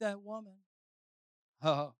be with that woman.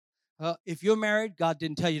 If you're married, God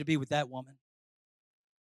didn't tell you to be with that woman.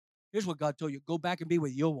 Here's what God told you. Go back and be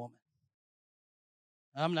with your woman.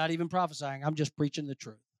 I'm not even prophesying. I'm just preaching the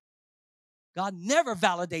truth. God never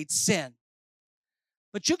validates sin.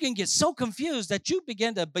 But you can get so confused that you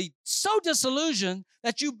begin to be so disillusioned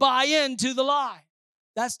that you buy into the lie.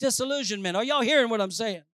 That's disillusionment. Are y'all hearing what I'm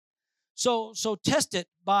saying? So test it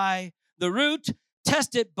by the root.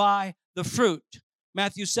 Test it by the fruit.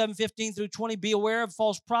 Matthew 7:15 through 20. Be aware of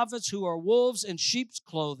false prophets who are wolves in sheep's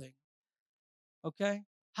clothing. Okay?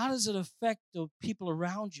 How does it affect the people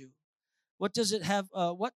around you? What does it have?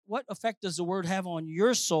 What effect does the word have on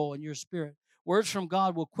your soul and your spirit? Words from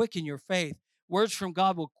God will quicken your faith. Words from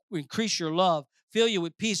God will increase your love, fill you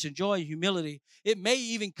with peace and joy and humility. It may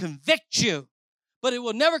even convict you, but it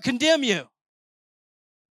will never condemn you.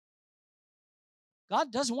 God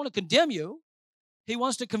doesn't want to condemn you. He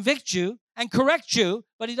wants to convict you and correct you,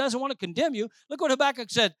 but he doesn't want to condemn you. Look what Habakkuk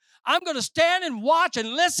said. I'm going to stand and watch and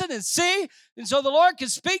listen and see, and so the Lord can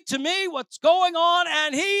speak to me what's going on,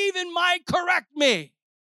 and he even might correct me.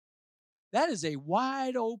 That is a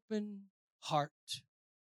wide open heart.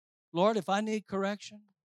 Lord, if I need correction,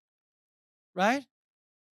 right?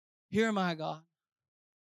 Hear my God.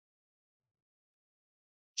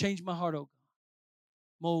 Change my heart, oh God.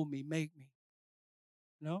 Mold me, make me.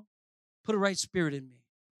 Put a right spirit in me.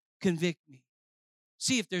 Convict me.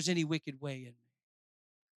 See if there's any wicked way in me.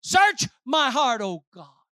 Search my heart, oh God.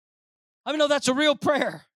 I know that's a real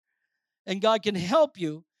prayer. And God can help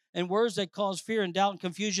you. And words that cause fear and doubt and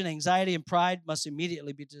confusion, anxiety and pride must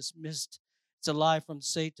immediately be dismissed. It's a lie from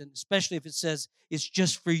Satan, especially if it says it's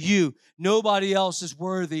just for you. Nobody else is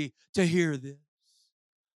worthy to hear this.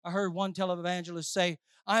 I heard one televangelist say,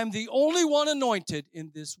 I am the only one anointed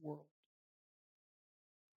in this world.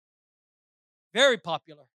 Very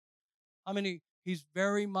popular. I mean, he's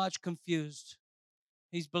very much confused.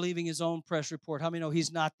 He's believing his own press report. How many know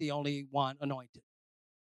he's not the only one anointed?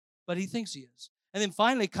 But he thinks he is. And then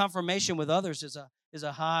finally, confirmation with others is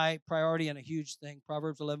a high priority and a huge thing.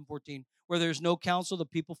 Proverbs 11:14. Where there's no counsel, the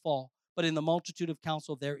people fall. But in the multitude of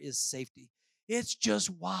counsel, there is safety. It's just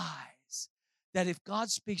wise that if God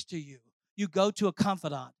speaks to you, you go to a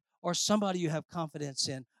confidant or somebody you have confidence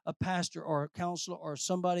in, a pastor or a counselor or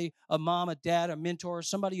somebody, a mom, a dad, a mentor,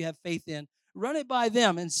 somebody you have faith in. Run it by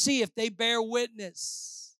them and see if they bear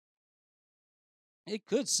witness. It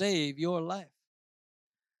could save your life.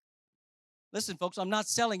 Listen, folks, I'm not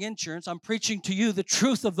selling insurance. I'm preaching to you the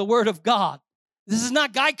truth of the Word of God. This is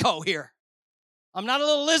not Geico here. I'm not a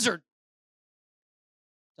little lizard.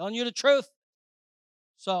 Telling you the truth.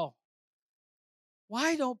 So,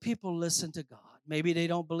 why don't people listen to God? Maybe they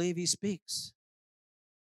don't believe He speaks.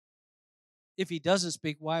 If He doesn't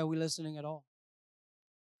speak, why are we listening at all?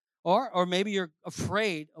 Or maybe you're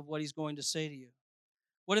afraid of what He's going to say to you.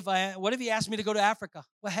 What if He asked me to go to Africa?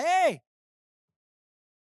 Well, hey,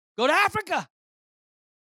 go to Africa.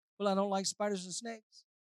 Well, I don't like spiders and snakes.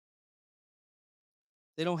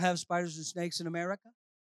 They don't have spiders and snakes in America.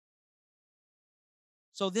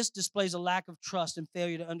 So this displays a lack of trust and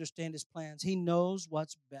failure to understand His plans. He knows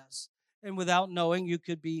what's best. And without knowing, you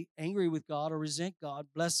could be angry with God or resent God.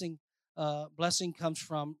 Blessing comes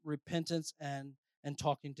from repentance and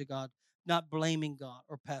talking to God, not blaming God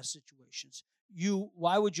or past situations.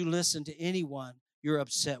 Why would you listen to anyone you're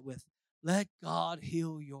upset with? Let God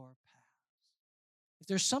heal your past. If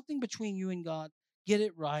there's something between you and God, get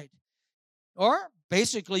it right. Or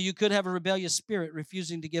basically, you could have a rebellious spirit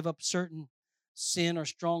refusing to give up certain sin or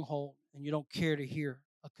stronghold, and you don't care to hear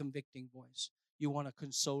a convicting voice. You want a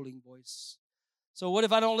consoling voice. So what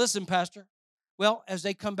if I don't listen, Pastor? Well, as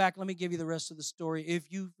they come back, let me give you the rest of the story.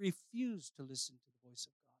 If you refuse to listen to the voice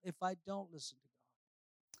of God, if I don't listen to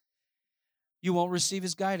God, you won't receive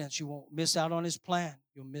His guidance. You won't miss out on His plan.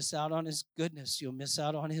 You'll miss out on His goodness. You'll miss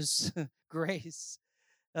out on His grace.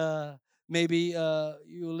 Maybe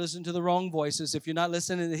you listen to the wrong voices. If you're not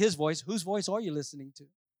listening to His voice, whose voice are you listening to?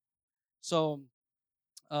 So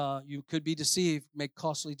you could be deceived, make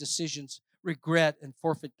costly decisions, regret, and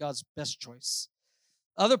forfeit God's best choice.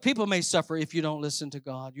 Other people may suffer if you don't listen to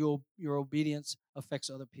God. Your obedience affects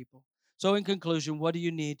other people. So in conclusion, what do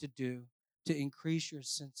you need to do to increase your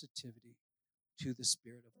sensitivity to the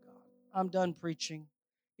Spirit of God? I'm done preaching.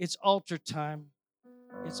 It's altar time.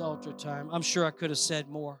 It's altar time. I'm sure I could have said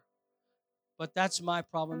more, but that's my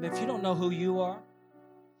problem. If you don't know who you are,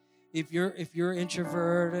 if you're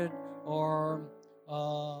introverted or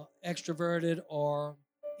extroverted or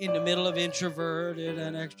in the middle of introverted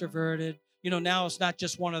and extroverted, now it's not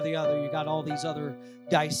just one or the other. You got all these other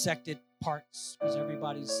dissected parts because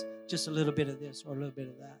everybody's just a little bit of this or a little bit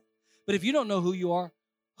of that. But if you don't know who you are,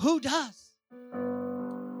 who does?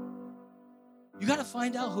 You got to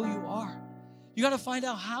find out who you are. You got to find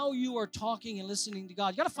out how you are talking and listening to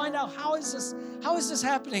God. You got to find out how is this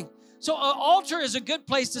happening. So an altar is a good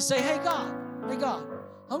place to say, hey God,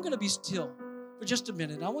 I'm going to be still for just a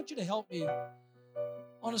minute. I want you to help me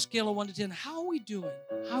on a scale of 1 to 10. How are we doing?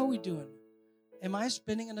 How are we doing? Am I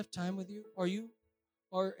spending enough time with you? Are you?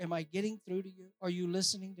 Or am I getting through to you? Are you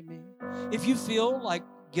listening to me? If you feel like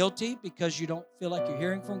guilty because you don't feel like you're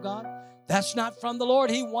hearing from God, that's not from the Lord.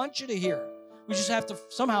 He wants you to hear. We just have to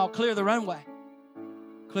somehow clear the runway.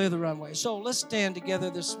 Clear the runway. So let's stand together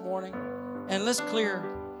this morning and let's clear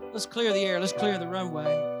the air. Let's clear the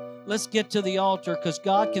runway. Let's get to the altar because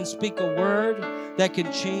God can speak a word that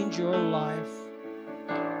can change your life.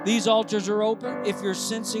 These altars are open. If you're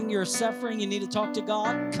sensing you're suffering, you need to talk to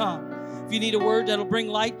God, come. If you need a word that'll bring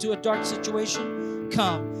light to a dark situation,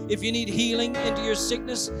 come. If you need healing into your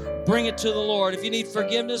sickness, bring it to the Lord. If you need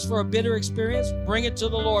forgiveness for a bitter experience, bring it to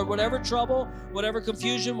the Lord. Whatever trouble, whatever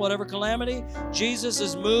confusion, whatever calamity, Jesus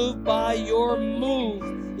is moved by your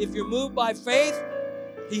move. If you're moved by faith,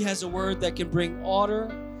 He has a word that can bring order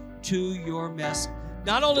to your mess.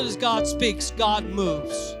 Not only does God speak, God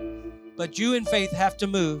moves. But you in faith have to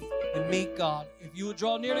move and meet God. If you will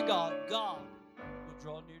draw near to God, God will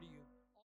draw near to you.